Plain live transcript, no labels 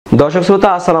দর্শক শ্রোতা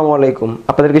আসসালামু আলাইকুম,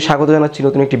 আপনাদেরকে স্বাগত জানাচ্ছি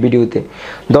নতুন একটি ভিডিওতে।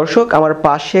 দর্শক, আমার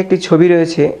পাশে একটি ছবি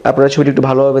রয়েছে, আপনারা ছবিটি একটু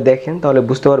ভালোভাবে দেখেন তাহলে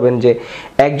বুঝতে পারবেন যে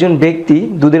একজন ব্যক্তি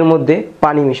দুধের মধ্যে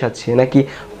পানি মিশাচ্ছে, নাকি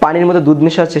পানির মধ্যে দুধ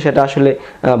মিশাচ্ছে সেটা আসলে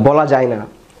বলা যায় না।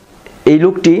 এই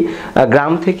লোকটি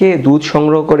গ্রাম থেকে দুধ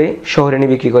সংগ্রহ করে শহরে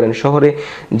নিয়ে বিক্রি করেন। শহরে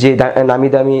যে নামি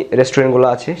দামি রেস্টুরেন্টগুলো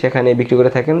আছে সেখানে বিক্রি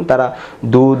করে থাকেন। তারা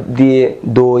দুধ দিয়ে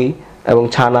দই এবং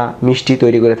ছানা মিষ্টি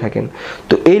তৈরি করে থাকেন।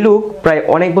 তো এই লোক প্রায়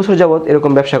অনেক বছর যাবৎ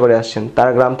এরকম ব্যবসা করে আসছেন। তার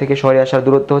গ্রাম থেকে শহরে আসার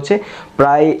দূরত্ব হচ্ছে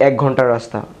প্রায় 1 ঘন্টার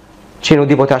রাস্তা। সে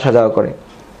নদীপথে আসা যাওয়া করে।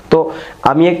 তো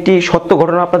আমি একটি সত্য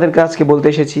ঘটনা আপনাদেরকে আজকে বলতে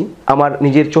এসেছি। আমার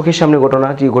নিজের চোখের সামনে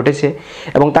ঘটনাটি ঘটেছে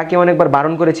এবং তাকে অনেকবার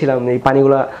বারণ করেছিলাম এই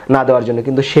পানিগুলো না দেওয়ার জন্য,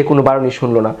 কিন্তু সে কোনো বারণই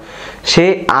শুনলো না। সে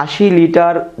 80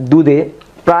 লিটার দুধে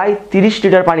প্রায় 30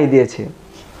 লিটার পানি দিয়েছে।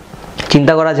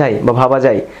 চিন্তা করা যায় বা ভাবা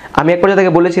যায়। আমি এক পর্যায়ে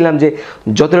তাকে বলেছিলাম যে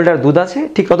যত লিটার দুধ আছে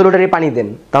ঠিক তত লিটারই পানি দেন,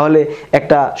 তাহলে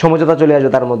একটা সমঝোতা চলে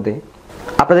আসবে তার মধ্যে।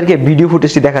 আপনাদেরকে ভিডিও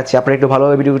ফুটেজটি দেখাচ্ছি, আপনারা একটু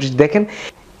ভালোভাবে ভিডিও ফুটেজটি দেখেন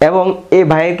এবং এই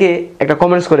ভাইকে একটা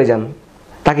কমেন্টস করে যান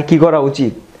তাকে কি করা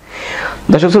উচিত।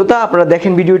 দর্শক শ্রোতা, আপনারা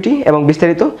দেখেন ভিডিওটি এবং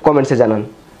বিস্তারিত কমেন্টসে জানান।